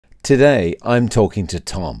Today, I'm talking to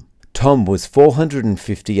Tom. Tom was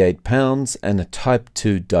 458 pounds and a type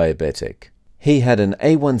 2 diabetic. He had an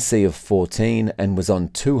A1C of 14 and was on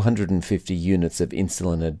 250 units of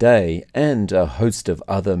insulin a day and a host of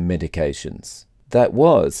other medications. That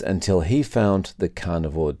was until he found the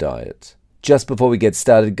carnivore diet. Just before we get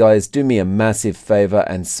started, guys, do me a massive favor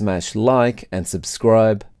and smash like and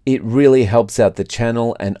subscribe. It really helps out the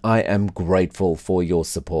channel and I am grateful for your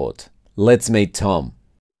support. Let's meet Tom.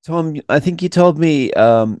 Tom, I think you told me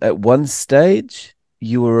at one stage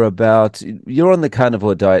you're on the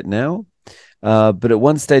carnivore diet now, but at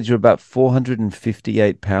one stage you're about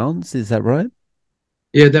 458 pounds. Is that right?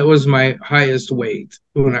 Yeah, that was my highest weight.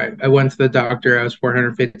 When I went to the doctor, I was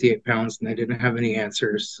 458 pounds and they didn't have any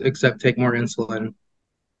answers except take more insulin.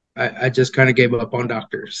 I just kind of gave up on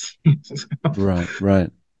doctors. Right,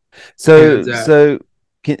 right. And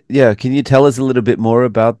Can you tell us a little bit more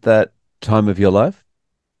about that time of your life?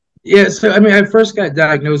 yeah, so I mean, I first got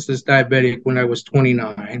diagnosed as diabetic when I was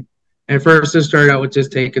 29. And first, I started out with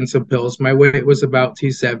just taking some pills. My weight was about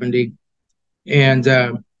 270, and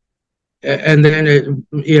then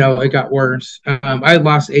it got worse. I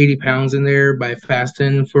lost 80 pounds in there by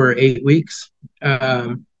fasting for 8 weeks,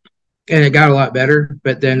 and it got a lot better.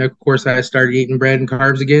 But then, of course, I started eating bread and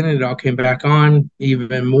carbs again, and it all came back on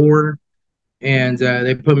even more. And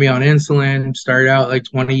they put me on insulin. Started out like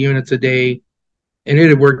 20 units a day, and it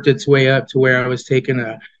had worked its way up to where I was taking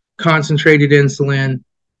a concentrated insulin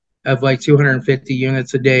of like 250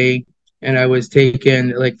 units a day, and I was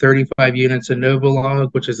taking like 35 units of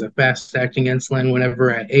Novolog, which is a fast-acting insulin,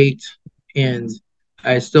 whenever I ate, and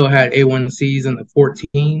I still had A1Cs in the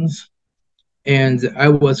 14s, and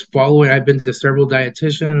I've been to several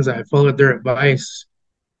dietitians. I followed their advice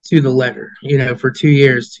to the letter, for 2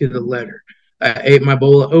 years to the letter. I ate my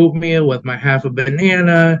bowl of oatmeal with my half a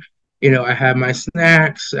banana. I had my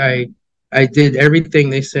snacks. I did everything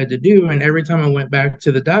they said to do. And every time I went back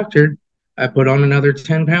to the doctor, I put on another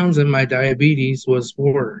 10 pounds and my diabetes was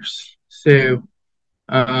worse. So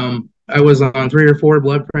I was on 3 or 4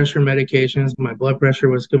 blood pressure medications. My blood pressure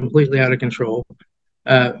was completely out of control.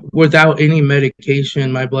 Without any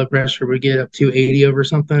medication, my blood pressure would get up to 80 over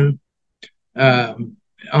something. On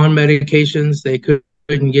medications, they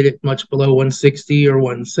couldn't get it much below 160 or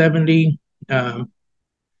 170.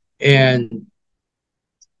 And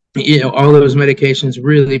all those medications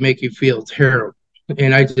really make you feel terrible.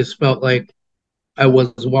 And I just felt like I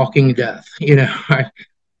was walking death. I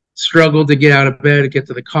struggled to get out of bed, to get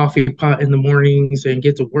to the coffee pot in the mornings and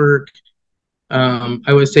get to work.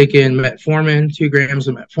 I was taking metformin, 2 grams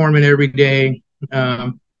of metformin every day.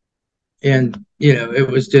 And it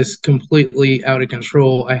was just completely out of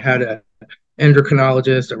control. I had a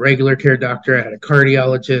endocrinologist, a regular care doctor. I had a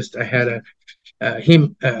cardiologist. I had a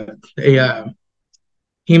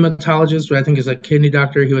hematologist, who I think is a kidney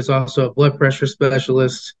doctor. He was also a blood pressure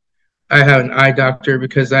specialist. I have an eye doctor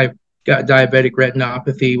because I've got diabetic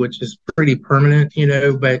retinopathy, which is pretty permanent,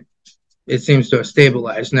 but it seems to have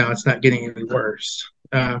stabilized now. It's not getting any worse.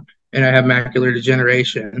 And I have macular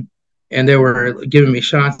degeneration. And they were giving me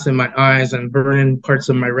shots in my eyes and burning parts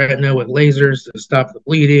of my retina with lasers to stop the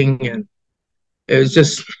bleeding. And it was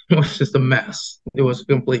just a mess. It was a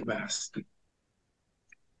complete mess.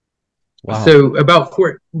 Wow. So about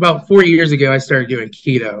 4 years ago, I started doing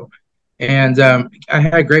keto, and I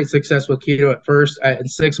had great success with keto at first. In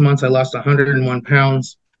 6 months, I lost 101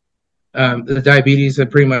 pounds. The diabetes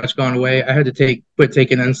had pretty much gone away. I had to quit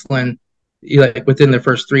taking insulin like within the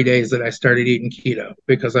first 3 days that I started eating keto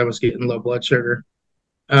because I was getting low blood sugar.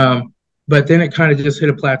 But then it kind of just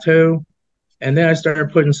hit a plateau, and then I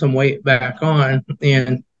started putting some weight back on,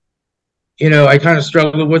 and I kind of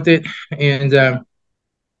struggled with it, and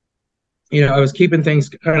I was keeping things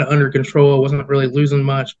kind of under control. I wasn't really losing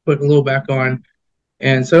much, putting a little back on.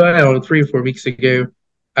 And so, I don't know, 3 or 4 weeks ago,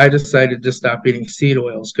 I decided to stop eating seed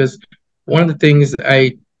oils because one of the things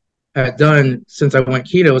I had done since I went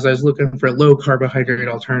keto is I was looking for low carbohydrate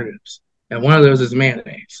alternatives. And one of those is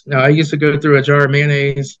mayonnaise. Now, I used to go through a jar of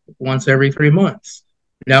mayonnaise once every 3 months.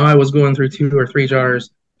 Now I was going through 2 or 3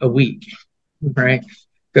 jars a week, right?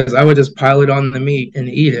 Because I would just pile it on the meat and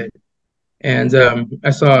eat it. And I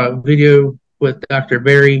saw a video with Dr.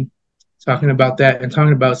 Berry talking about that and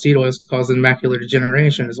talking about seed oils causing macular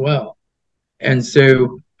degeneration as well. And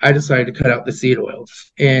so I decided to cut out the seed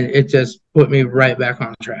oils, and it just put me right back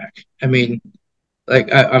on track. I mean,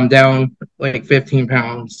 like I'm down like 15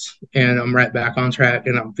 pounds and I'm right back on track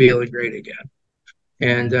and I'm feeling great again.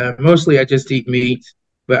 And mostly I just eat meat,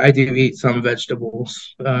 but I do eat some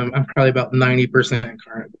vegetables. I'm probably about 90%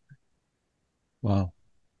 carnivore. Wow.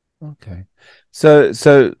 Okay. So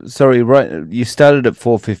sorry, right? You started at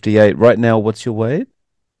 458. Right now, what's your weight?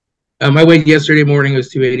 My weight yesterday morning was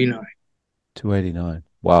 289. 289.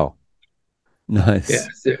 Wow. Yeah, Nice.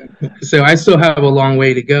 so I still have a long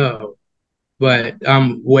way to go, but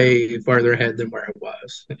I'm way farther ahead than where I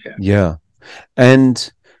was. Yeah. Yeah.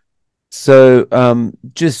 And so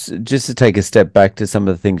just to take a step back to some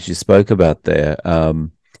of the things you spoke about there.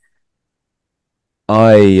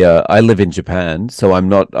 I live in Japan, so I'm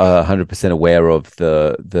not 100% aware of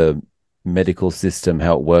the medical system,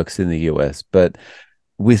 how it works in the US. But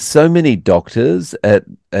with so many doctors at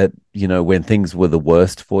when things were the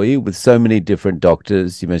worst for you, with so many different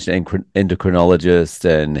doctors, you mentioned endocrinologist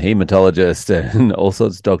and hematologist and all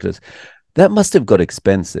sorts of doctors, that must have got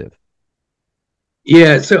expensive.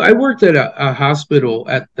 Yeah, so I worked at a hospital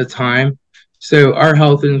at the time. So our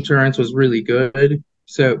health insurance was really good.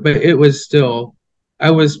 So, but it was still,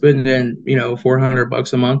 I was spending, 400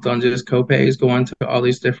 bucks a month on just copays going to all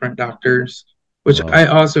these different doctors, which Wow. I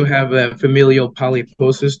also have a familial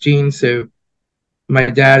polyposis gene. So my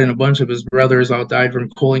dad and a bunch of his brothers all died from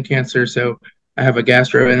colon cancer. So I have a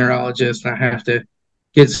gastroenterologist and I have to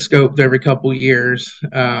get scoped every couple years.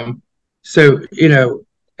 So,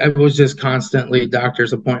 I was just constantly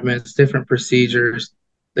doctor's appointments, different procedures.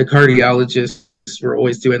 The cardiologists were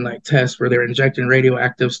always doing like tests where they're injecting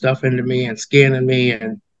radioactive stuff into me and scanning me.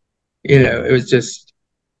 And, it was just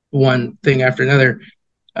one thing after another.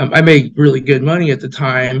 I made really good money at the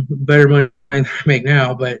time, better money than I make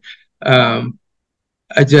now, but um,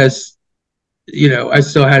 I just I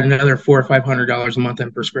still had another $400 or $500 a month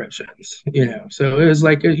in prescriptions. So it was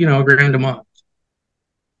like a grand a month.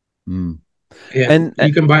 Mm. And And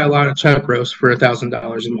you can buy a lot of chuck roast for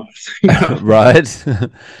 $1,000 a month. right.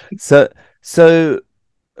 So so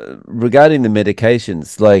regarding the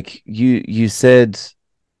medications, like you said,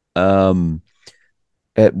 um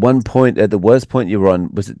at one point, at the worst point you were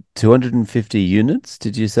on, was it 250 units,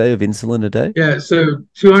 did you say, of insulin a day? Yeah, so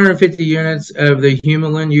 250 units of the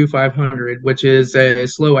Humulin U500, which is a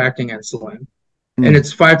slow acting insulin. And Mm.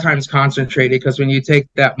 it's 5 times concentrated because when you take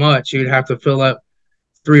that much, you'd have to fill up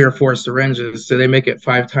 3 or 4 syringes. So they make it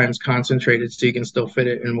 5 times concentrated so you can still fit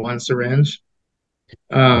it in one syringe.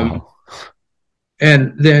 Um, Wow.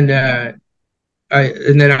 and then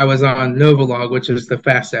I was on Novolog, which is the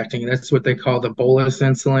fast acting. That's what they call the bolus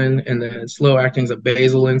insulin, and the slow acting is a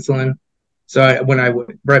basal insulin. So when I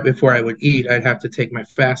would right before I would eat, I'd have to take my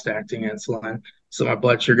fast acting insulin so my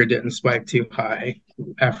blood sugar didn't spike too high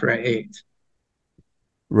after I ate.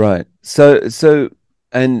 Right.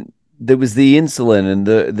 And there was the insulin, and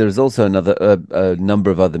there was also a number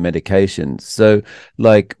of other medications. So,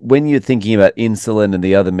 like when you're thinking about insulin and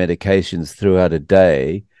the other medications throughout a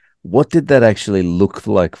day, what did that actually look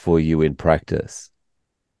like for you in practice?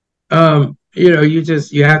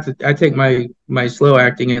 You have to. I take my slow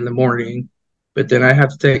acting in the morning, but then I have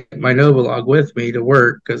to take my Novolog with me to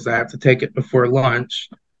work because I have to take it before lunch.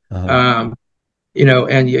 Uh-huh.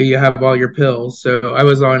 And you have all your pills. So I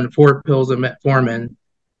was on 4 pills of metformin,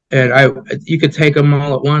 and you could take them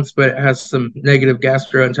all at once, but it has some negative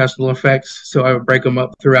gastrointestinal effects. So I would break them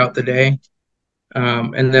up throughout the day.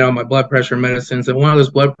 And then on my blood pressure medicines, and one of those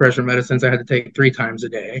blood pressure medicines I had to take 3 times a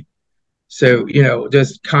day. So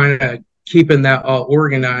just kind of keeping that all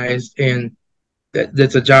organized, and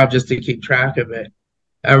that's a job just to keep track of it.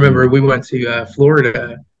 I remember Mm. we went to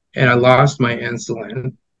Florida, and I lost my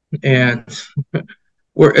insulin, and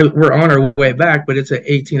we're on our way back, but it's an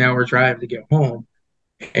 18-hour drive to get home.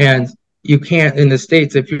 And you can't in the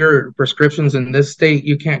States, if your prescription's in this state,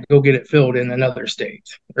 you can't go get it filled in another state,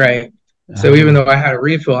 right? So even though Ah. I had a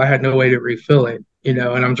refill, I had no way to refill it, and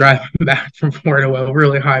I'm driving back from Florida with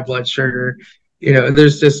really high blood sugar.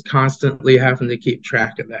 There's just constantly having to keep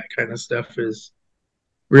track of that kind of stuff is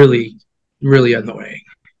really, really annoying.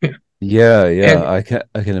 Yeah, yeah, and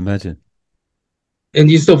I can imagine. and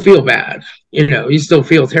you still feel bad, you still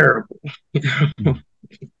feel terrible. Mm.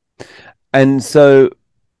 And so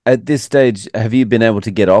at this stage, have you been able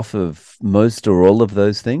to get off of most or all of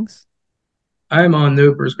those things? I'm on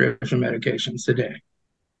no prescription medications today.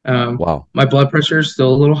 Um, Wow. my blood pressure is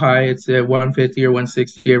still a little high. It's at 150 or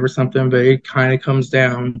 160 or something, but it kind of comes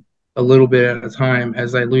down a little bit at a time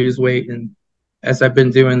as I lose weight and as I've been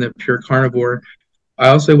doing the pure carnivore. I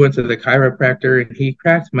also went to the chiropractor and he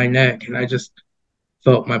cracked my neck, and I just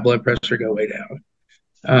felt my blood pressure go way down.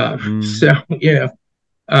 Mm. So yeah,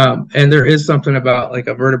 and there is something about like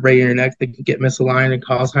a vertebrae in your neck that can get misaligned and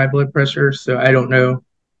cause high blood pressure. So I don't know,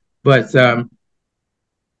 but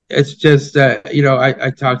it's just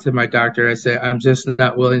I talked to my doctor. I said I'm just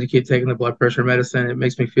not willing to keep taking the blood pressure medicine. It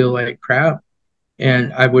makes me feel like crap,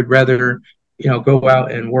 and I would rather go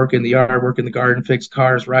out and work in the yard, work in the garden, fix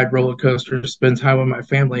cars, ride roller coasters, spend time with my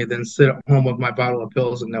family, and then sit at home with my bottle of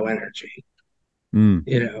pills and no energy. Mm.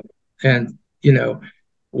 You know, and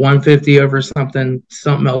 150 over something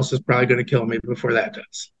else is probably going to kill me before that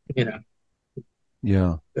does.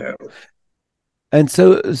 Yeah. So, And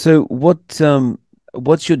so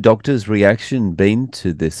what's your doctor's reaction been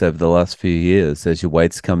to this over the last few years as your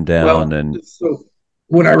weights come down well, and so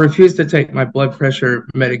when I refused to take my blood pressure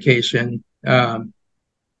medication,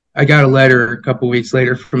 I got a letter a couple weeks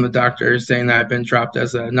later from the doctor saying that I've been dropped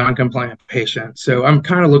as a non-compliant patient. So I'm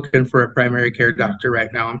kind of looking for a primary care doctor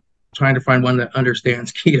right now. I'm trying to find one that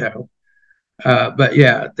understands keto. But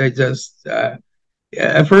yeah, they just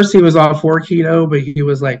at first he was all for keto, but he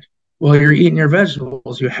was like, "Well, you're eating your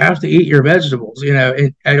vegetables. You have to eat your vegetables."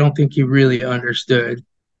 And I don't think he really understood.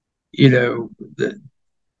 You know, the,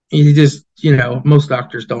 he just most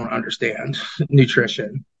doctors don't understand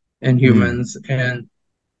nutrition in mm, humans, and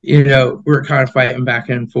we're kind of fighting back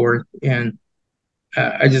and forth. And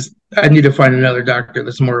I need to find another doctor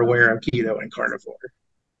that's more aware of keto and carnivore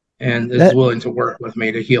and is that willing to work with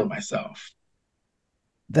me to heal myself.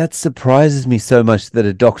 that surprises me so much that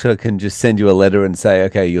a doctor can just send you a letter and say,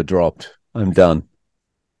 "Okay, you're dropped. I'm done."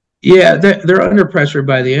 Yeah, they're under pressure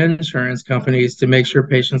by the insurance companies to make sure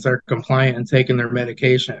patients are compliant and taking their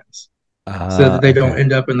medications so that Ah, they don't okay.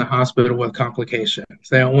 end up in the hospital with complications.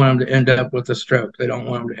 They don't want them to end up with a stroke. They don't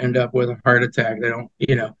want them to end up with a heart attack. They don't.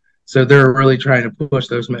 So they're really trying to push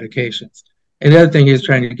those medications. And the other thing he's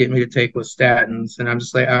trying to get me to take was statins. And I'm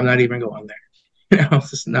just like, I'm not even going there. I'm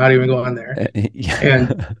just not even going there.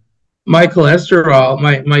 And Yeah. my cholesterol,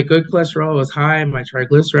 my good cholesterol was high, my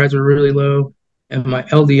triglycerides were really low, and my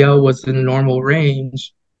LDL was in the normal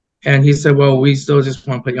range. And he said, "Well, we still just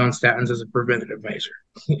want to put you on statins as a preventative measure."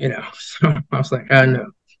 So I was like,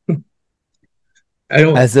 no, I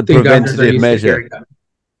don't As a think doctors are preventative used to measure. hearing that.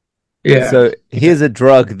 Yeah, So yeah, here's a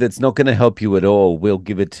drug that's not going to help you at all. We'll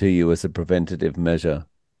give it to you as a preventative measure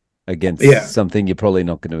against yeah, something you're probably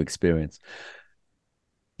not going to experience.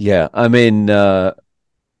 Yeah, I mean,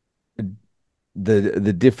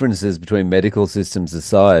 the differences between medical systems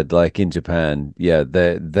aside, like in Japan, yeah,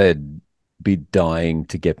 they'd be dying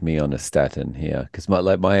to get me on a statin here because my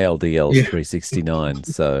LDL's yeah, 369.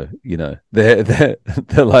 So, they're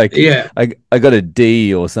like yeah, I got a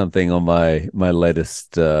D or something on my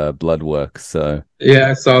latest blood work. So, yeah.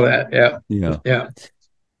 I saw that. Yeah, yeah. yeah,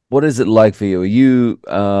 What is it like for you? Are you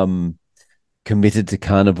committed to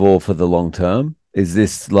carnivore for the long term? Is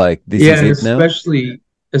this like this yeah. is And it now?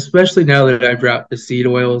 especially now that I've dropped the seed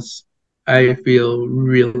oils, I feel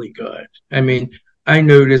really good. I mean, I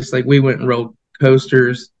noticed like we went and rode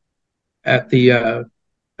coasters at the uh,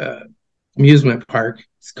 amusement park.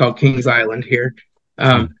 It's called Kings Island here.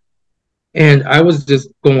 Mm, Um, and I was just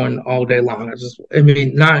going all day long. I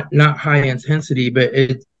mean, not high intensity, but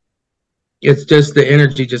it's just the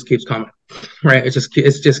energy just keeps coming, right? It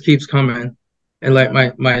just keeps coming. And like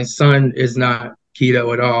my son is not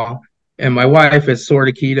keto at all, and my wife is sort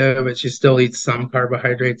of keto, but she still eats some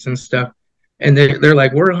carbohydrates and stuff. And they're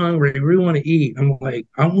like, we're hungry, we want to eat. I'm like,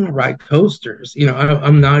 I want to ride coasters.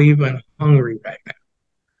 I'm not even hungry right now,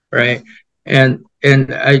 right? And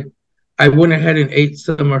I went ahead and ate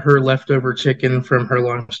some of her leftover chicken from her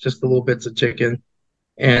lunch, just the little bits of chicken.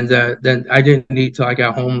 And then I didn't eat till I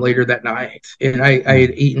got home later that night. And I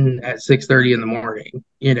had mm. eaten at 6:30 in the morning.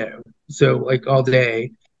 So like all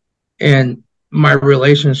day. And my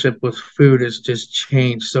relationship with food has just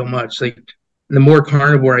changed so much. Like the more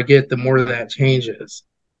carnivore I get, the more that changes.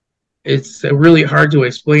 It's really hard to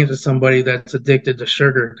explain to somebody that's addicted to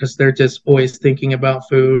sugar because they're just always thinking about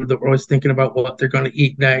food. They're always thinking about what they're going to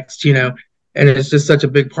eat next. And it's just such a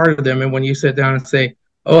big part of them. And when you sit down and say,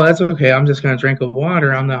 "Oh, that's okay, I'm just going to drink a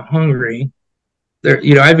water. I'm not hungry."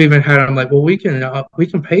 I've even had them like, "Well, we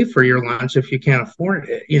can pay for your lunch if you can't afford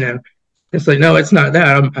it." It's like, no, it's not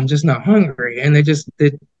that. I'm just not hungry, and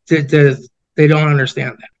they don't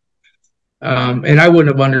understand that. And I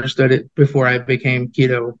wouldn't have understood it before I became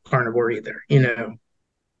keto carnivore either.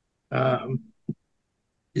 Um,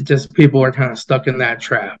 it just people are kind of stuck in that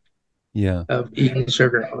trap Yeah. of eating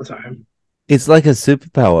sugar all the time. It's like a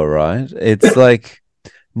superpower, right? It's like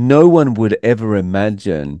no one would ever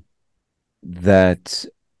imagine that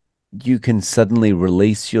you can suddenly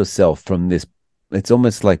release yourself from this. It's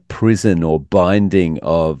almost like prison or binding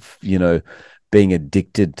of, being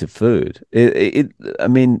addicted to food. I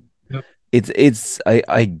mean, Yep.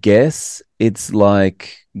 I guess it's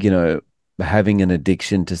like, having an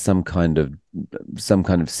addiction to some kind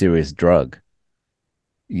of serious drug.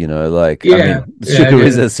 Like, I Yeah, mean, yeah, it sugar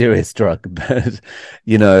is a is. serious drug, but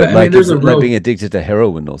But I mean, like there's it's a like real being addicted to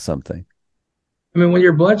heroin or something. I mean, when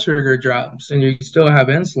your blood sugar drops and you still have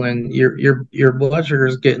insulin, your blood sugar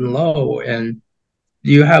is getting low, and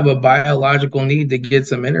you have a biological need to get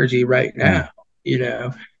some energy right Mm, now, you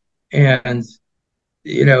know. And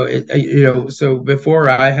so before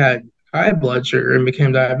I had high blood sugar and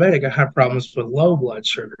became diabetic, I had problems with low blood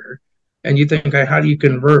sugar. And you think, how do you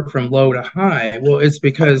convert from low to high? Well, it's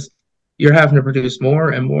because you're having to produce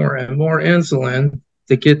more and more and more insulin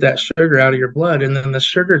to get that sugar out of your blood. And then the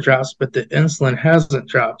sugar drops, but the insulin hasn't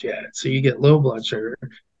dropped yet. So you get low blood sugar.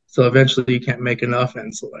 So eventually you can't make enough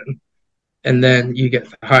insulin. And then you get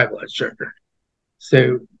the high blood sugar.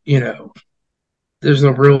 So, there's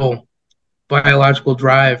a real biological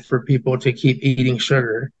drive for people to keep eating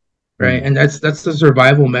sugar, right? mm, And that's the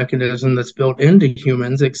survival mechanism that's built into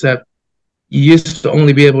humans. Except you used to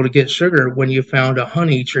only be able to get sugar when you found a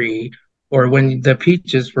honey tree or when the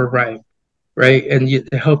peaches were ripe, right? And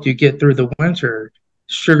it helped you get through the winter.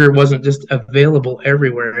 Sugar wasn't just available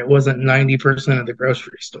everywhere. It wasn't 90% of the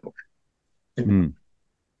grocery store. mm.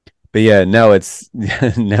 But yeah, now it's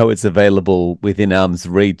now it's available within arm's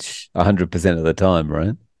reach 100% of the time,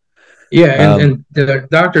 right? Yeah, and Um, and the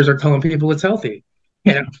doctors are telling people it's healthy.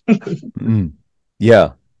 Yeah, mm,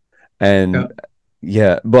 yeah, yeah, and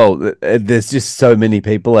yeah, well, there's just so many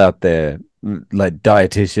people out there, like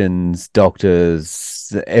dietitians,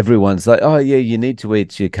 doctors, everyone's like, oh yeah, you need to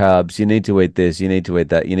eat your carbs, you need to eat this, you need to eat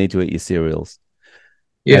that, you need to eat your cereals,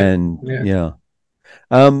 yeah. and Yeah. yeah.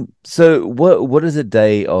 So what does a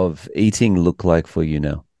day of eating look like for you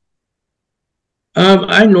now?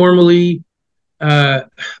 I normally a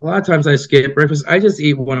lot of times I skip breakfast. I just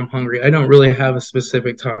eat when I'm hungry. I don't really have a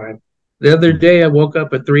specific time. The other Mm, day, I woke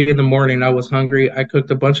up at 3 in the morning. I was hungry. I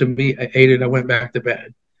cooked a bunch of meat. I ate it. I went back to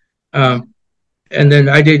bed. Um, and then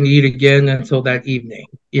I didn't eat again until that evening,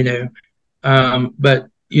 But,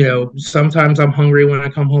 sometimes I'm hungry when I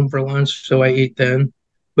come home for lunch, so I eat then.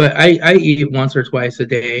 But I eat once or twice a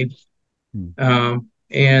day. mm,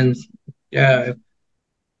 And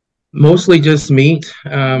mostly just meat.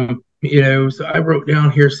 So I wrote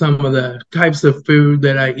down here some of the types of food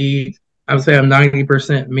that I eat. I would say I'm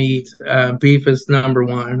 90% meat. Beef is number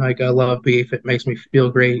one. Like I love beef. It makes me feel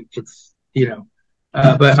great.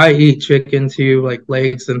 But I eat chicken too, like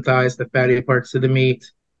legs and thighs, the fatty parts of the meat.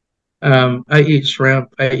 I eat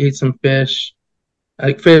shrimp. I eat some fish,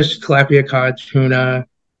 like fish, tilapia, cod, tuna.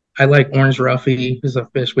 I like orange roughy. Is a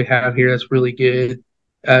fish we have here that's really good.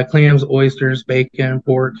 Clams, oysters, bacon,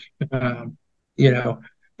 pork. Um, you know,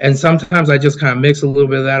 and sometimes I just kind of mix a little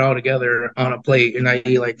bit of that all together on a plate, and I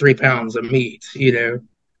eat like 3 pounds of meat.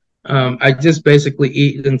 I just basically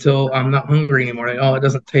eat until I'm not hungry anymore. Like, oh, it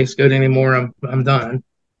doesn't taste good anymore. I'm done.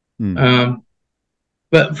 mm, Um,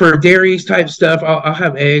 but for dairy type stuff, I'll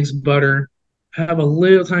have eggs, butter, have a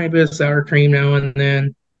little tiny bit of sour cream now and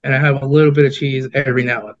then, and I have a little bit of cheese every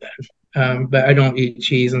now and then. But I don't eat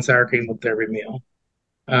cheese and sour cream with every meal.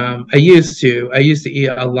 I used to eat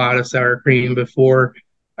a lot of sour cream before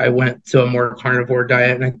I went to a more carnivore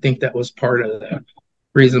diet, and I think that was part of the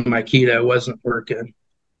reason my keto wasn't working.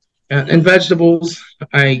 And vegetables,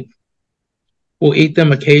 I will eat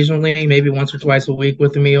them occasionally, maybe once or twice a week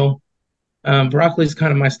with a meal. Broccoli is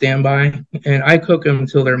kind of my standby, and I cook them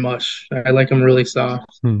until they're mush. I like them really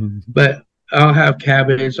soft. mm, But I'll have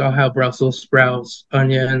cabbage, I'll have Brussels sprouts,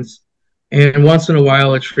 onions, and once in a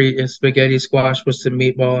while a treat is spaghetti squash with some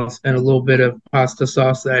meatballs and a little bit of pasta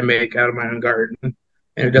sauce that I make out of my own garden, and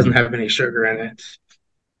it doesn't mm. have any sugar in it.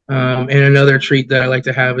 And another treat that I like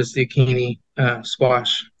to have is zucchini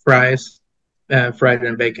squash fries, fried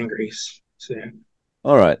in bacon grease. So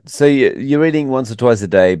All right. So you're eating once or twice a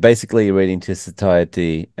day. Basically, you're eating to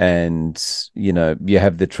satiety, and you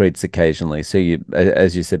have the treats occasionally. So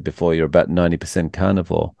as you said before, you're about 90%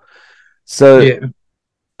 carnivore. So yeah,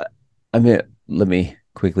 I mean, let me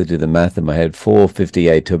quickly do the math in my head.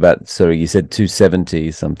 458 to about, sorry, you said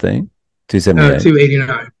 270 something, 278,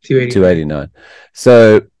 289, 289. 289.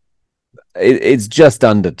 So it's just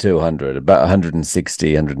under 200, about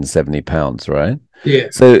 160, 170 pounds, right? Yeah,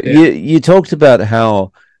 So yeah, you talked about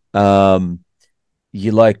how um,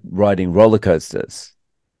 you like riding roller coasters.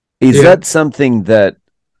 Is yeah, that something that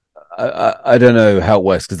I don't know how it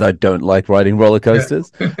works because I don't like riding roller yeah.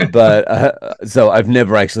 coasters, but so I've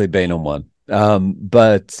never actually been on one.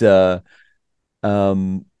 But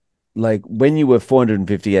um, like when you were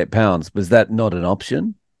 458 pounds, was that not an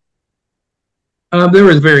option? There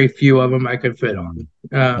was very few of them I could fit Mm.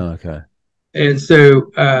 on. Okay. And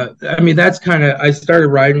so, I mean, that's kind of, I started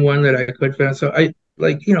riding one that I could fit. So I,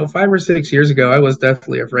 like, 5 or 6 years ago, I was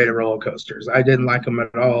definitely afraid of roller coasters. I didn't like them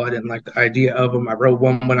at all. I didn't like the idea of them. I rode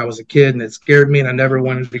one when I was a kid and it scared me and I never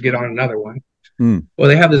wanted to get on another one. Mm. Well,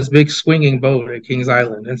 they have this big swinging boat at Kings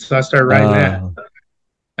Island, and so I started riding that. Uh,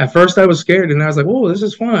 At first, I was scared, and I was like, "Oh, this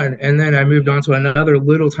is fun." And then I moved on to another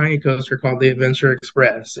little tiny coaster called the Adventure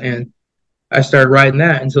Express, and I started riding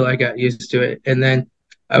that until I got used to it. And then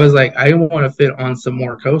I was like, I want to fit on some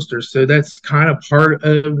more coasters. So that's kind of part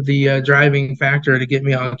of the driving factor to get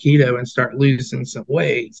me on keto and start losing some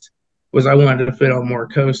weight was I wanted to fit on more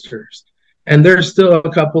coasters. And there's still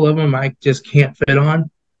a couple of them I just can't fit on.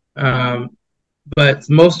 Um, but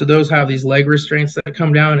most of those have these leg restraints that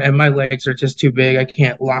come down, and my legs are just too big. I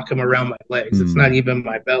can't lock them around my legs. It's not mm. even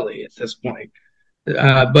my belly at this point.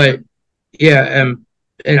 But yeah,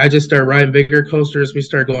 and I just started riding bigger coasters. We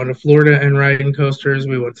started going to Florida and riding coasters.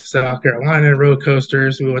 We went to South Carolina and rode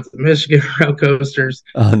coasters. We went to Michigan and rode coasters.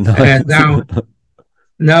 Oh, And nice.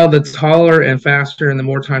 now the taller and faster and the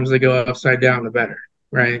more times they go upside down, the better.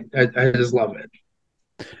 Right? I just love it.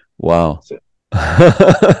 Wow. So,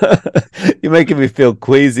 You're making me feel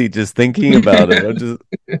queasy just thinking about it. I just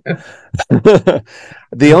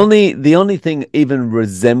the only thing even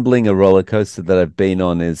resembling a roller coaster that I've been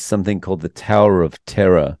on is something called the Tower of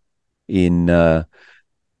Terror in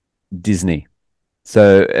Disney.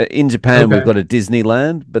 So in Japan, we've okay. got a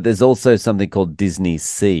Disneyland, but there's also something called Disney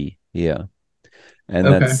Sea here. And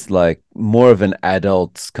Okay. that's like more of an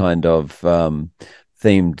adults kind of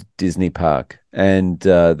themed Disney park. And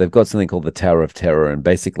they've got something called the Tower of Terror. And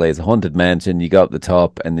basically, it's a haunted mansion. You go up the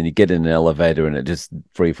top and then you get in an elevator and it just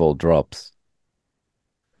free fall drops.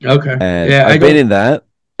 Okay. And Yeah, I I've been don't. in that,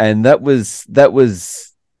 and that was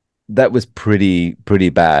pretty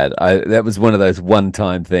bad. I That was one of those one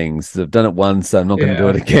time things. I've done it once, so I'm not going to do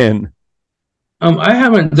it Yeah. again. I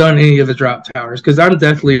haven't done any of the drop towers because I'm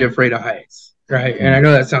definitely afraid of heights. Right. And I Mm.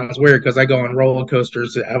 know that sounds weird because I go on roller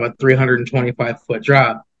coasters that have a 325-foot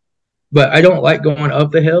drop, but I don't like going up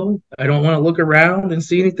the hill. I don't want to look around and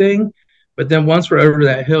see anything. But then once we're over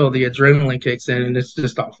that hill, the adrenaline kicks in and it's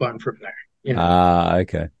just all fun from there, you know. Ah,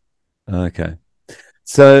 okay, okay.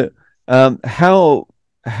 So, how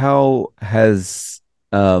how has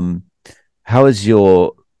um how has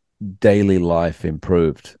your daily life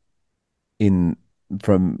improved in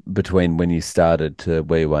from between when you started to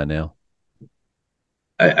where you are now?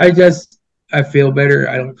 I just I feel better.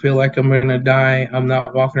 I don't feel like I'm gonna die. I'm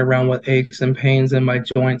not walking around with aches and pains in my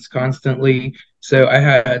joints constantly. So I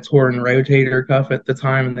had a torn rotator cuff at the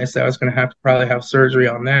time, and they said I was gonna have to probably have surgery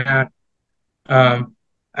on that. Um,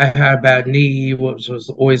 I had a bad knee, which was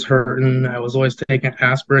always hurting. I was always taking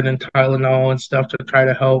aspirin and Tylenol and stuff to try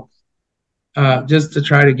to help, just to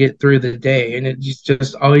try to get through the day. And it's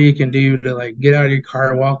just all you can do to like get out of your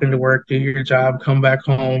car, walk into work, do your job, come back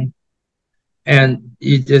home. And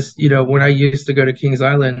you just, when I used to go to Kings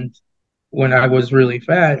Island when I was really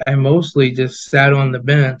fat, I mostly just sat on the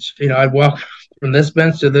bench. I'd walk from this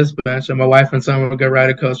bench to this bench, and my wife and son would go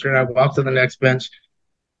ride a coaster, and I'd walk to the next bench.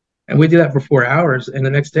 And we did that for 4 hours. And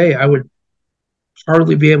the next day, I would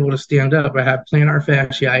hardly be able to stand up. I had plantar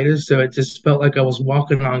fasciitis, so it just felt like I was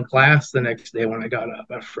walking on glass the next day when I got up.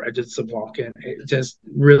 I just walk in. It just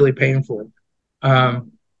really painful.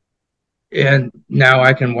 Um, and now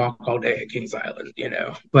I can walk all day at Kings Island.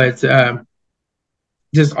 But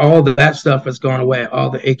just all that stuff has gone away. All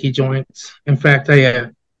the achy joints. In fact,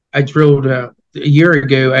 I drilled a year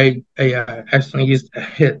ago. I actually used a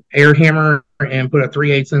hit air hammer and put a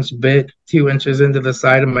 3/8 inch bit 2 inches into the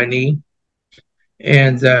side of my knee.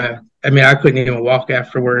 And I mean, I couldn't even walk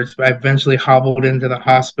afterwards. But I eventually hobbled into the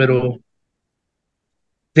hospital.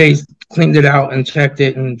 They cleaned it out and checked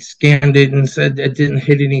it and scanned it and said it didn't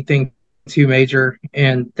hit anything too major.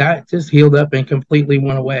 And that just healed up and completely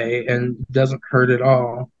went away and doesn't hurt at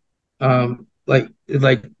all. Like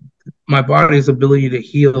my body's ability to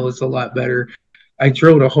heal is a lot better. I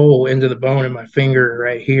drilled a hole into the bone in my finger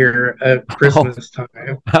right here at Oh, Christmas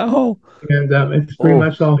time, how? and it's pretty Oh,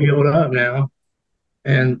 much all healed up now.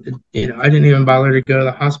 And I didn't even bother to go to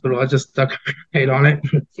the hospital. I just stuck a grenade on it.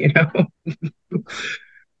 you know.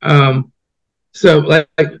 Um, so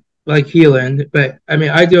like healing, but I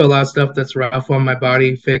mean, I do a lot of stuff that's rough on my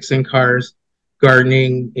body, fixing cars,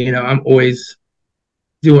 gardening. I'm always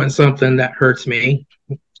doing something that hurts me.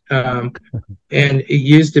 Um, and it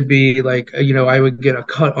used to be like, I would get a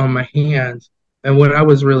cut on my hand, and when I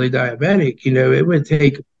was really diabetic, it would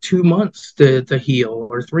take 2 months to heal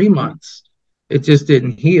or 3 months. It just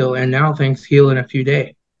didn't heal, and now things heal in a few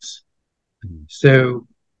days. So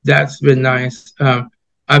that's been nice.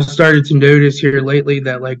 I've started to notice here lately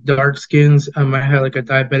that like dark skins, I had like a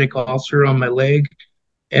diabetic ulcer on my leg,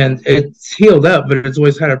 and it's healed up, but it's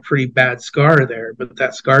always had a pretty bad scar there. But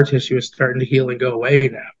that scar tissue is starting to heal and go away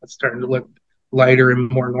now. It's starting to look lighter and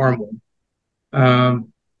more normal.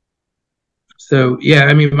 Um, So yeah,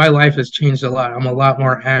 I mean, my life has changed a lot. I'm a lot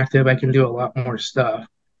more active. I can do a lot more stuff.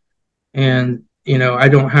 And, I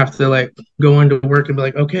don't have to like go into work and be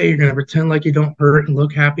like, okay, you're gonna pretend like you don't hurt and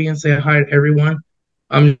look happy and say hi to everyone.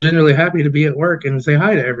 I'm generally happy to be at work and say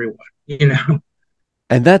hi to everyone.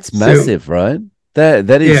 And that's So massive, right? That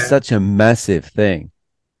is yeah, such a massive thing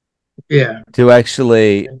yeah, to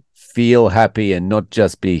actually feel happy and not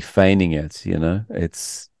just be feigning it,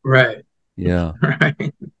 It's right, yeah.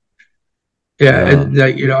 right. Yeah, Yeah. and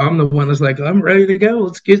like, I'm the one that's like, I'm ready to go.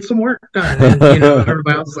 Let's get some work done. And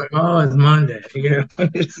everybody else is like, oh, it's Monday.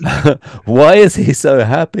 Why is he so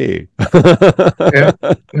happy? Yeah,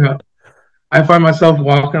 yeah. I find myself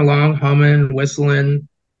walking along, humming, whistling,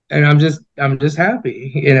 and I'm just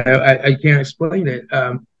happy. I can't explain it.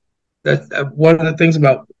 That's one of the things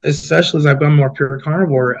about, especially as I've gone more pure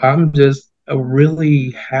carnivore. I'm just a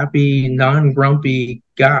really happy, non-grumpy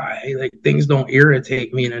guy. Like things don't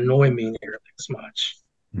irritate me and annoy me nearly as much.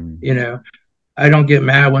 Mm. You know, I don't get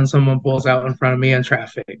mad when someone pulls out in front of me in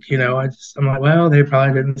traffic. I'm like, well, they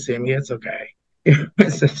probably didn't see me. It's okay.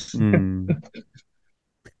 It's just Mm.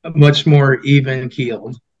 much more even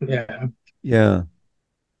keeled. Yeah. Yeah.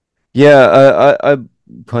 Yeah, I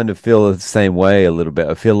kind of feel the same way a little bit.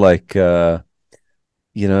 I feel like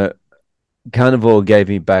you know, Carnivore gave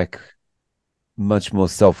me back much more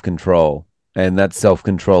self-control, and that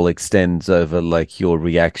self-control extends over like your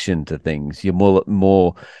reaction to things. You're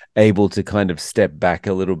more able to kind of step back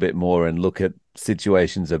a little bit more and look at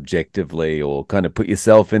situations objectively, or kind of put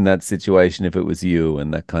yourself in that situation if it was you,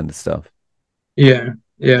 and that kind of stuff. Yeah.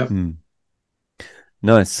 Yeah. Hmm.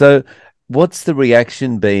 Nice. So, what's the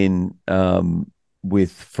reaction been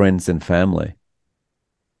with friends and family?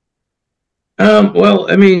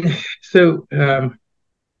 Well, I mean, so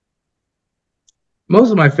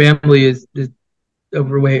most of my family is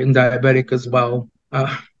overweight and diabetic as well.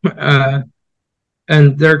 Uh,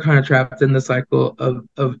 and they're kind of trapped in the cycle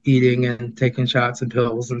of eating and taking shots and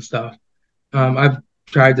pills and stuff. I've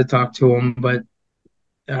tried to talk to them, but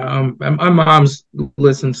my mom's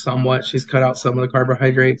listened somewhat. She's cut out some of the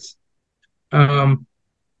carbohydrates. Um,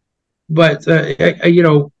 but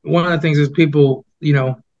one of the things is people,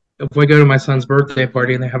 if I go to my son's birthday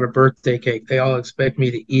party and they have a birthday cake, they all expect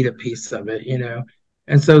me to eat a piece of it.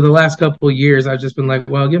 And so the last couple of years, I've just been like,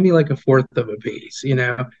 well, give me like a fourth of a piece.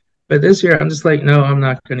 But this year, I'm just like, no, I'm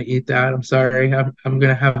not going to eat that. I'm sorry. I'm going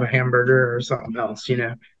to have a hamburger or something else,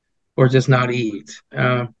 or just not eat.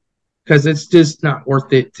 Because it's just not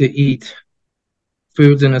worth it to eat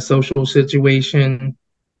foods in a social situation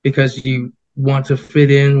because you want to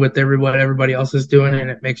fit in with what everybody else is doing and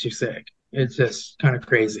it makes you sick. It's just kind of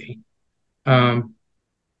crazy. Um,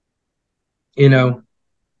 you know,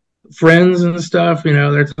 Friends and stuff,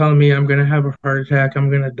 they're telling me I'm gonna have a heart attack, I'm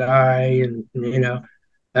gonna die, and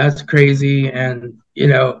that's crazy. And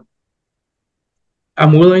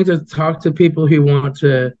I'm willing to talk to people who want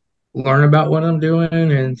to learn about what I'm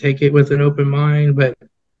doing and take it with an open mind, but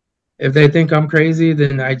if they think I'm crazy,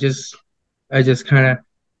 then I just kind of,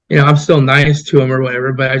 I'm still nice to them or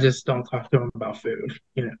whatever, but I just don't talk to them about food.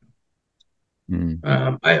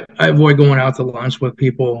 Mm. I avoid going out to lunch with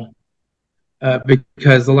people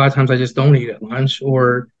because a lot of times I just don't eat at lunch,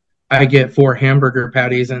 or I get 4 hamburger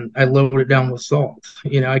patties and I load it down with salt.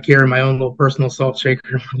 I carry my own little personal salt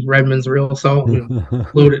shaker, Redmond's real salt, and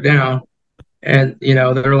load it down. And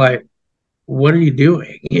they're like, "What are you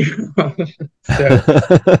doing?" So,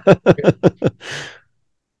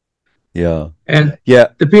 Yeah. and Yeah.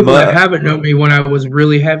 the people that My haven't known me when I was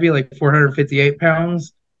really heavy, like 458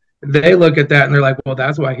 pounds, they look at that and they're like, "Well,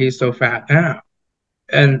 that's why he's so fat now."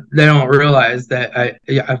 And they don't realize that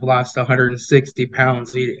I've lost 160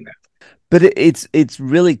 pounds eating that. but it's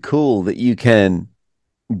really cool that you can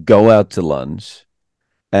go out to lunch,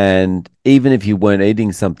 and even if you weren't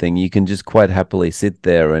eating something, you can just quite happily sit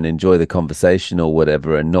there and enjoy the conversation or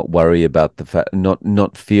whatever, and not worry about the fact,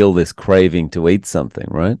 not feel this craving to eat something,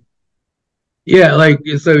 right? Yeah, like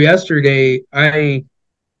so yesterday I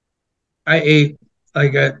ate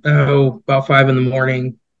like at about 5 in the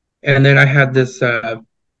morning, and then I had this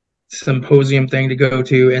symposium thing to go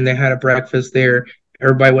to, and they had a breakfast there.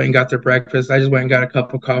 Everybody went and got their breakfast. I just went and got a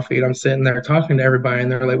cup of coffee, and I'm sitting there talking to everybody,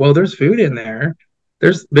 and they're like, "Well, there's food in there.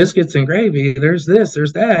 There's biscuits and gravy. There's this.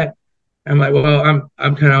 There's that." I'm like, "Well,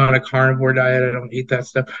 I'm kind of on a carnivore diet. I don't eat that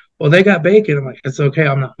stuff." Well, they got bacon. I'm like, "It's okay.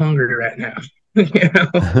 I'm not hungry right now." you know.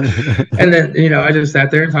 And then I just sat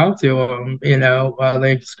there and talked to them, while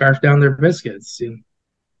they scarfed down their biscuits,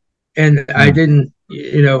 and I Mm. didn't,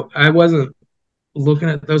 I wasn't looking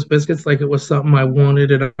at those biscuits like it was something I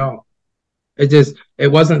wanted at all.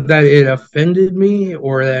 It wasn't that it offended me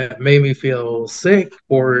or that made me feel sick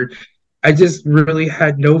or I just really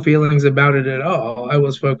had no feelings about it at all. I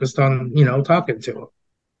was focused on, talking to him.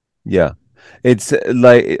 Yeah. It's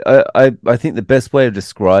like I think the best way of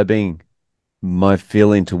describing my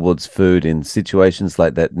feeling towards food in situations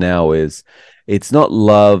like that now is it's not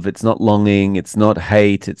love, it's not longing, it's not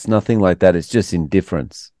hate, it's nothing like that. It's just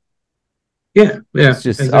indifference. Yeah, It's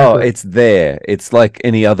yeah, just, oh, exactly. it's there. It's like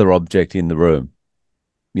any other object in the room,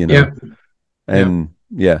 you know. Yeah, yeah, And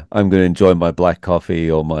yeah, I'm going to enjoy my black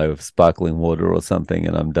coffee or my sparkling water or something,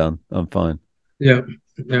 and I'm done. I'm fine. yeah,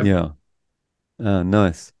 yeah. Yeah.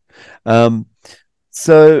 Nice. Um,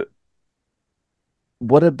 so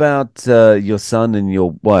what about your son and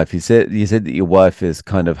your wife? You said that your wife is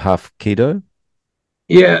kind of half keto.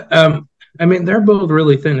 Yeah, I mean, they're both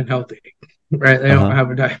really thin and healthy, right? They don't Uh-huh.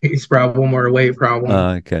 have a diabetes problem or a weight problem.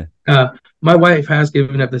 Okay. Uh, my wife has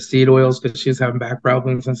given up the seed oils because she's having back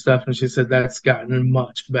problems and stuff, and she said that's gotten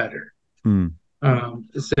much better. Mm,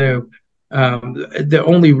 So the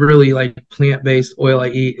only really like plant-based oil I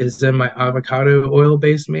eat is in my avocado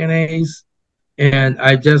oil-based mayonnaise. And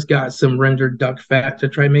I just got some rendered duck fat to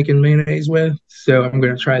try making mayonnaise with. So I'm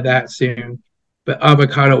going to try that soon. But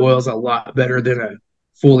avocado oil is a lot better than a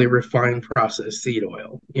fully refined processed seed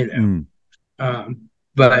oil. mm.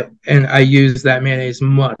 And I use that mayonnaise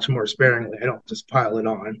much more sparingly. I don't just pile it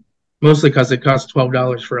on, mostly because it costs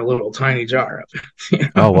 $12 for a little tiny jar of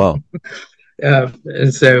it. Oh wow.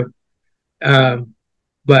 And so, um,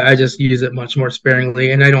 but I just use it much more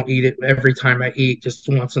sparingly, and I don't eat it every time I eat. Just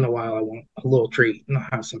once in a while, I want a little treat, and I'll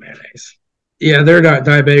have some mayonnaise. Yeah, they're not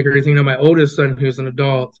diabetic or anything. Now, my oldest son, who's an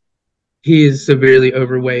adult, he is severely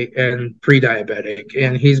overweight and pre-diabetic,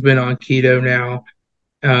 and he's been on keto now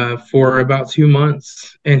for about 2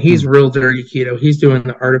 months, and he's Mm, real dirty keto. He's doing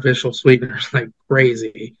the artificial sweeteners like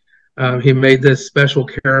crazy. He made this special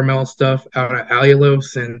caramel stuff out of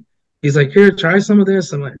allulose, and he's like, "Here, try some of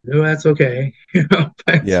this." I'm like, "No, that's okay."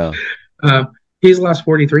 But yeah. um, he's lost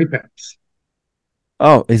 43 pounds.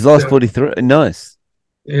 Oh, he's lost So 43. Nice.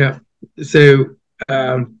 yeah, so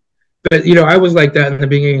um, but I was like that in the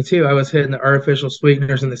beginning too. I was hitting the artificial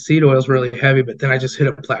sweeteners and the seed oils really heavy, but then I just hit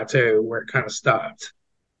a plateau where it kind of stopped.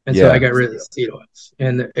 And so I Yeah. got rid of the seed oils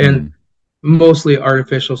and Mm, mostly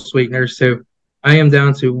artificial sweeteners. So I am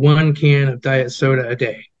down to 1 can of diet soda a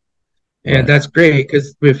day. And right. that's great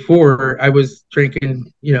because before I was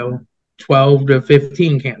drinking, 12 to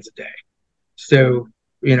 15 cans a day. So,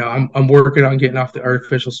 I'm working on getting off the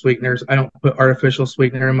artificial sweeteners. I don't put artificial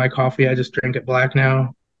sweetener in my coffee. I just drink it black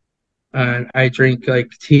now. And I drink like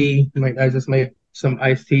tea. Like I just make some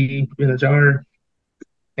iced tea in a jar.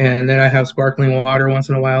 And then I have sparkling water once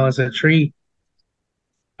in a while as a treat.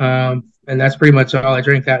 And that's pretty much all I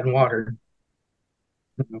drink, that and water.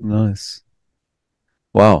 Nice.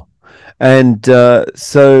 Wow. And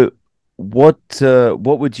so what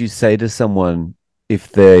would you say to someone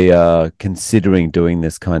if they are considering doing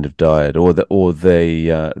this kind of diet or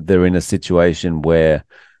they're in a situation where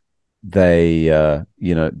they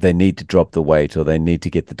need to drop the weight or they need to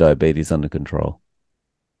get the diabetes under control?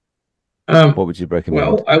 Um, What would you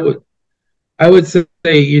recommend? well, I would say,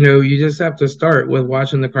 you just have to start with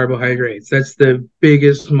watching the carbohydrates. That's the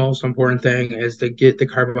biggest, most important thing is to get the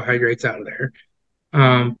carbohydrates out of there.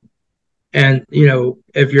 Um, and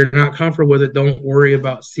if you're not comfortable with it, don't worry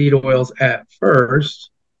about seed oils at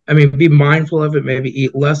first. I mean, be mindful of it, maybe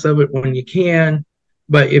eat less of it when you can.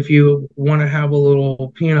 But if you want to have a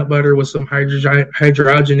little peanut butter with some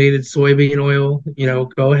hydrogenated soybean oil,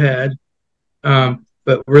 go ahead.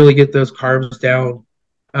 But really get those carbs down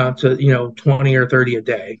to 20 or 30 a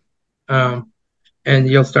day, and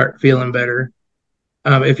you'll start feeling better.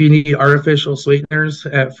 If you need artificial sweeteners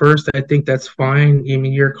at first, I think that's fine. I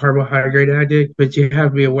mean, you're a carbohydrate addict, but you have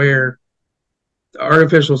to be aware the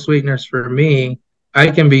artificial sweeteners for me, I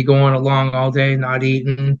can be going along all day not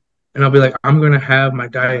eating, and I'll be like, I'm gonna have my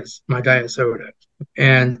diet soda,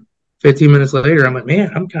 and 15 minutes later, I'm like,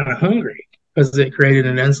 man, I'm kind of hungry because it created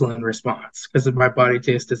an insulin response because my body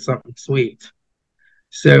tasted something sweet.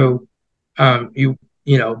 So,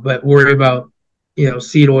 but worry about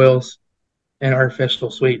seed oils and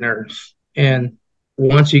artificial sweeteners. And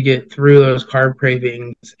once you get through those carb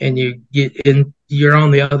cravings and you're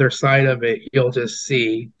on the other side of it, you'll just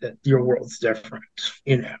see that your world's different.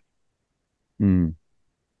 Mm.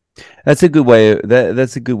 That's a good way.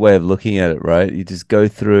 That's a good way of looking at it, right? You just go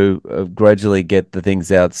through, gradually get the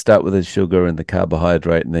things out. Start with the sugar and the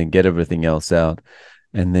carbohydrate, and then get everything else out,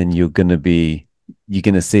 and then you're gonna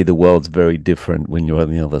see the world's very different when you're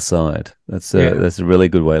on the other side. That's a Yeah. that's a really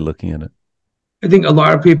good way of looking at it. I think a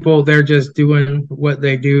lot of people, they're just doing what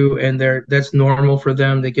they do, and that's normal for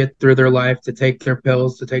them to get through their life, to take their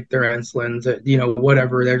pills, to take their insulin, to,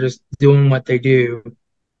 whatever. They're just doing what they do.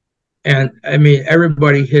 And I mean,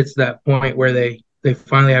 everybody hits that point where they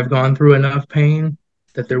finally have gone through enough pain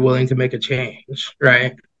that they're willing to make a change,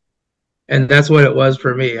 right? And that's what it was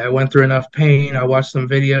for me. I went through enough pain. I watched some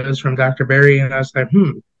videos from Dr. Berry, and I was like,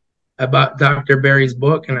 I bought Dr. Berry's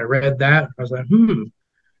book and I read that. I was like,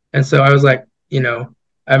 And so I was like,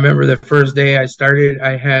 I remember the first day I started,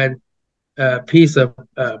 I had a piece of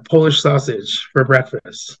Polish sausage for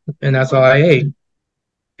breakfast, and that's all I ate.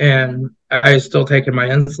 And I was still taking my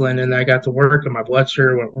insulin, and I got to work, and my blood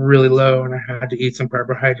sugar went really low, and I had to eat some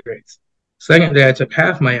carbohydrates. Second day, I took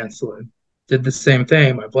half my insulin, did the same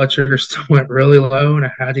thing. My blood sugar still went really low, and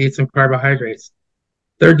I had to eat some carbohydrates.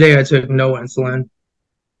 Third day, I took no insulin,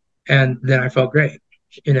 and then I felt great,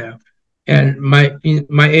 you know. And my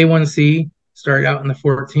A1C started out in the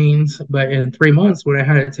 14s, but in 3 months, when I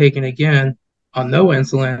had it taken again on no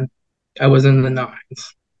insulin, I was in the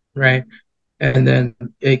nines, right? And then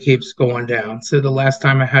it keeps going down. So the last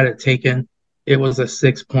time I had it taken, it was a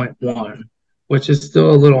 6.1, which is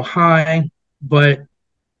still a little high, but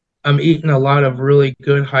I'm eating a lot of really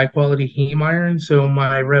good high quality heme iron. So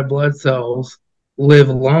my red blood cells live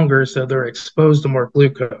longer, so they're exposed to more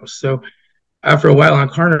glucose. So after a while on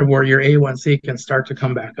carnivore, your A1C can start to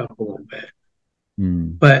come back up a little bit.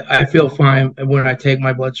 But I feel fine when I take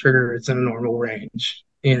my blood sugar, it's in a normal range,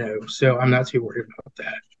 so I'm not too worried about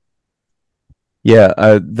that.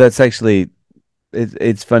 Yeah, that's actually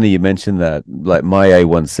it's funny you mentioned that. Like my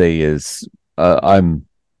A1C is I'm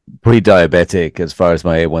pre-diabetic as far as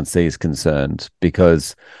my A1C is concerned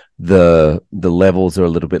because the levels are a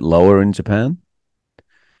little bit lower in Japan.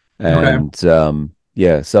 Okay. And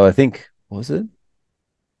yeah, so I think what was it?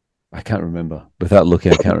 I can't remember. Without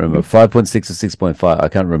looking, I can't remember. 5.6 or 6.5, I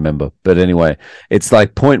can't remember. But anyway, it's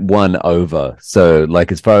like zero point 0.1 over. So like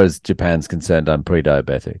as far as Japan's concerned, I'm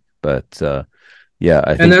pre-diabetic. But yeah,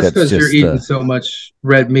 I And think that's that's because you're just eating so much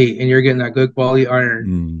red meat and you're getting that good quality iron.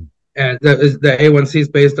 mm, And the A1C is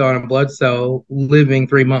based on a blood cell living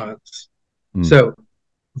 3 months. mm, So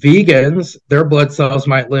vegans, their blood cells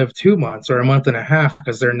might live 2 months or a month and a half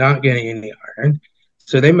because they're not getting any iron.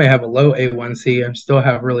 So they may have a low A1C and still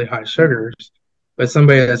have really high sugars. But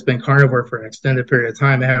somebody that's been carnivore for an extended period of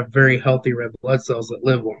time, they have very healthy red blood cells that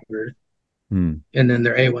live longer. mm, And then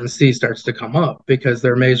their A1C starts to come up because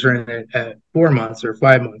they're measuring it at 4 months or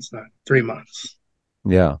 5 months, not 3 months.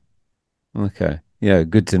 yeah. Okay. Yeah,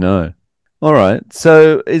 good to know. All right.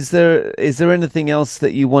 So is there anything else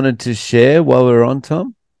that you wanted to share while we're on,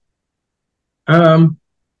 Tom? Um,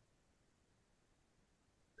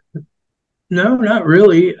 no, not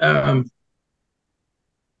really.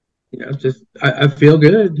 Just I feel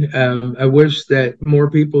good. I wish that more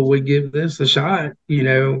people would give this a shot.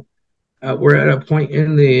 We're at a point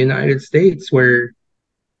in the United States where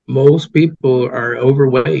most people are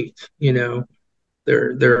overweight.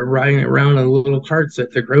 They're riding around in little carts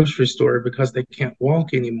at the grocery store because they can't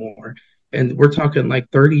walk anymore, and we're talking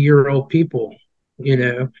like 30-year-old people. You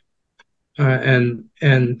know,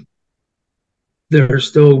 and they're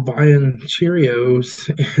still buying Cheerios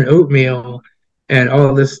and oatmeal and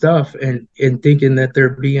all this stuff and thinking that they're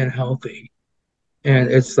being healthy.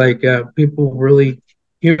 And it's like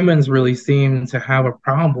humans really seem to have a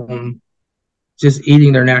problem just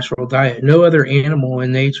eating their natural diet. No other animal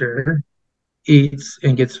in nature eats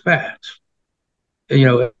and gets fat.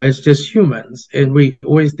 It's just humans. And we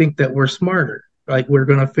always think that we're smarter, like we're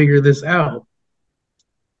going to figure this out.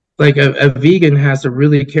 Like a vegan has to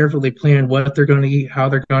really carefully plan what they're going to eat, how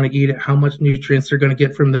they're going to eat it, how much nutrients they're going to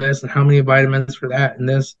get from this, and how many vitamins for that and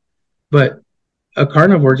this. But a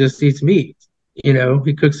carnivore just eats meat. He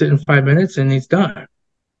cooks it in 5 minutes and he's done.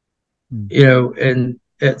 Mm. And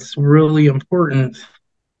it's really important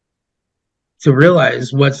to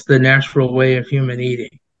realize what's the natural way of human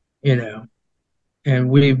eating. You know, and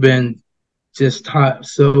we've been just taught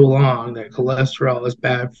so long that cholesterol is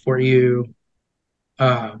bad for you.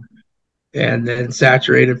 Um, and then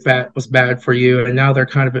saturated fat was bad for you. And now they're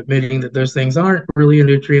kind of admitting that those things aren't really a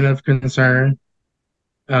nutrient of concern.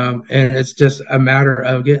 And it's just a matter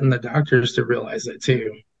of getting the doctors to realize it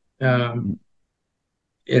too. Um,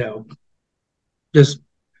 you know, just,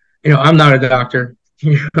 I'm not a doctor.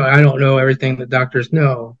 I don't know everything that doctors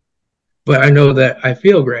know, but I know that I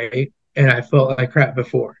feel great and I felt like crap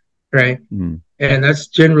before, right? Mm. And that's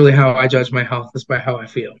generally how I judge my health, is by how I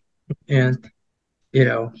feel. And,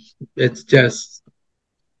 it's just,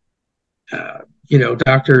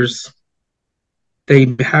 doctors,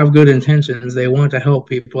 they have good intentions. They want to help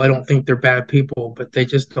people. I don't think they're bad people, but they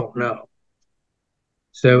just don't know.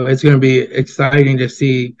 So it's going to be exciting to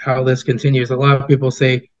see how this continues. A lot of people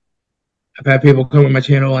say, I've had people come on my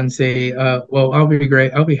channel and say, well, I'll be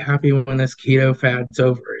great. I'll be happy when this keto fad's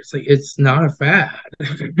over. It's like, it's not a fad.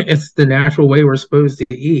 It's the natural way we're supposed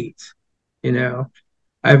to eat. You know,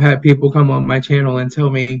 I've had people come on my channel and tell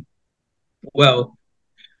me, well,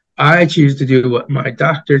 I choose to do what my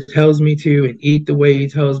doctor tells me to and eat the way he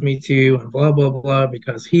tells me to and blah, blah, blah,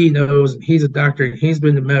 because he knows and he's a doctor and he's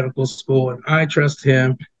been to medical school and I trust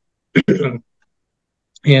him.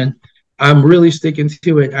 And I'm really sticking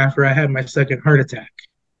to it after I had my second heart attack.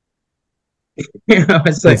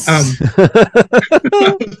 It's like,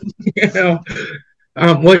 It's you know,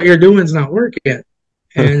 what you're doing is not working.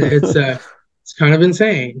 And it's kind of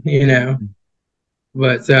insane, you know.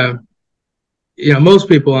 But most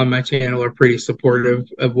people on my channel are pretty supportive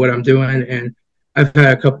of what I'm doing, and I've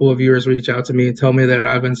had a couple of viewers reach out to me and tell me that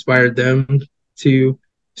I've inspired them to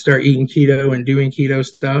start eating keto and doing keto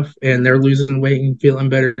stuff, and they're losing weight and feeling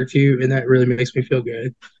better too, and that really makes me feel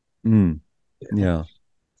good. Yeah.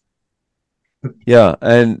 Yeah,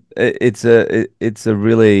 and it's a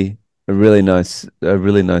really nice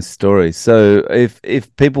story. So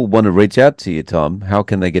if people want to reach out to you, Tom, how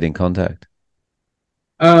can they get in contact?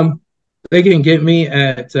 They can get me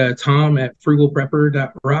at Tom at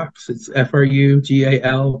frugalprepper.rocks. It's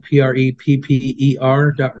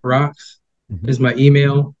frugalprepper.rocks is my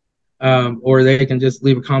email. Or they can just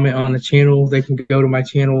leave a comment on the channel. They can go to my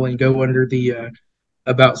channel and go under the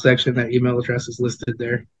about section. That email address is listed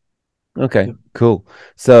there. Okay, cool.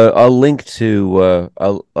 So I'll link to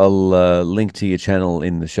your channel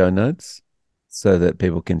in the show notes so that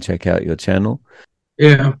people can check out your channel.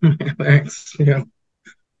 Yeah, thanks. Yeah.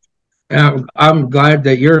 I'm glad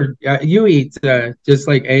that you eat just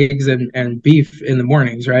like eggs and beef in the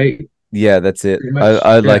mornings, right? Yeah, that's it. Pretty much.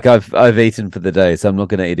 Yeah. I've eaten for the day, so I'm not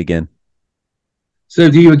going to eat again.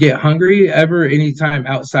 So do you get hungry ever anytime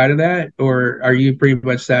outside of that, or are you pretty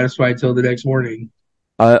much satisfied till the next morning?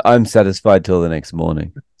 I'm satisfied till the next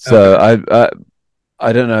morning. So Okay.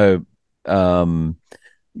 I don't know,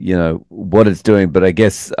 what it's doing, but I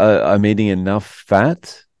guess I'm eating enough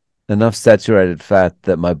saturated fat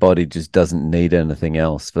that my body just doesn't need anything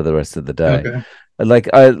else for the rest of the day. Okay. Like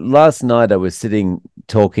last night, I was sitting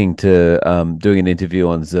talking to doing an interview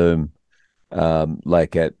on Zoom,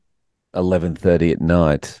 like at 11:30 at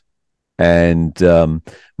night, and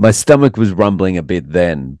my stomach was rumbling a bit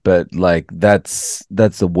then, but like that's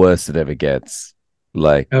the worst it ever gets.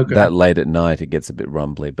 Like Okay. that late at night, it gets a bit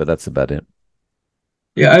rumbly, but that's about it.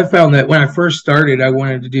 Yeah, I found that when I first started, I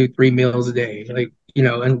wanted to do 3 meals a day. Like,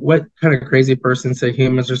 and what kind of crazy person said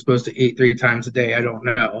humans are supposed to eat 3 times a day? I don't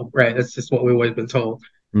know. Right. That's just what we've always been told.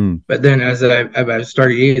 Mm, But then as I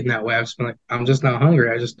started eating that way, I was like, I'm just not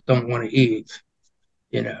hungry. I just don't want to eat.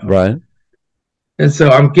 right. And so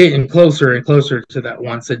I'm getting closer and closer to that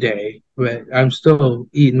once a day, but I'm still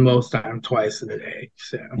eating most time twice in a day.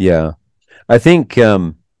 So, Yeah. I think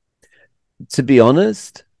to be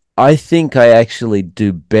honest, I think I actually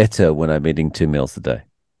do better when I'm eating 2 meals a day.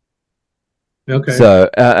 okay. So,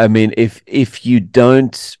 I mean, if you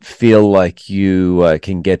don't feel like you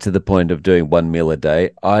can get to the point of doing 1 meal a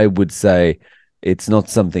day, I would say it's not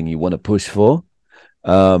something you want to push for.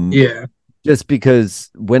 Um, Yeah. just because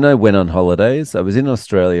when I went on holidays, I was in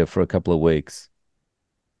Australia for a couple of weeks.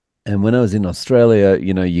 And when I was in Australia,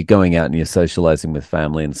 you're going out and you're socializing with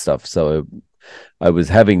family and stuff. So I was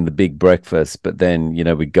having the big breakfast, but then,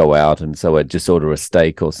 we'd go out. And so I'd just order a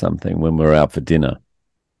steak or something when we were out for dinner.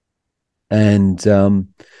 And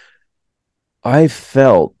I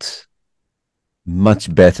felt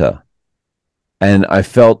much better. And I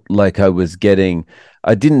felt like I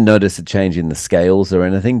didn't notice a change in the scales or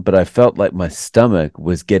anything, but I felt like my stomach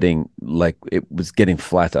was it was getting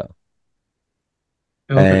flatter.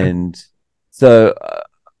 Okay. And so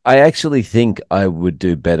I actually think I would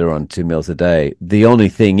do better on 2 meals a day. The only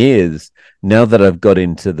thing is, now that I've got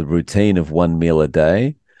into the routine of 1 meal a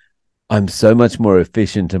day, I'm so much more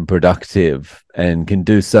efficient and productive and can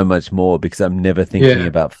do so much more because I'm never thinking Yeah.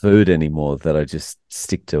 about food anymore that I just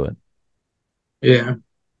stick to it. Yeah.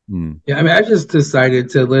 Mm, Yeah. I mean, I just decided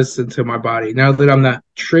to listen to my body now that I'm not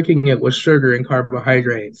tricking it with sugar and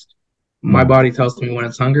carbohydrates. My mm. body tells me when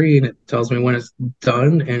it's hungry and it tells me when it's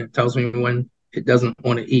done and it tells me when it doesn't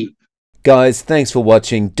want to eat. Guys, thanks for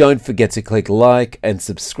watching. Don't forget to click like and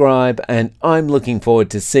subscribe, and I'm looking forward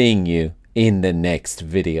to seeing you in the next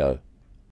video.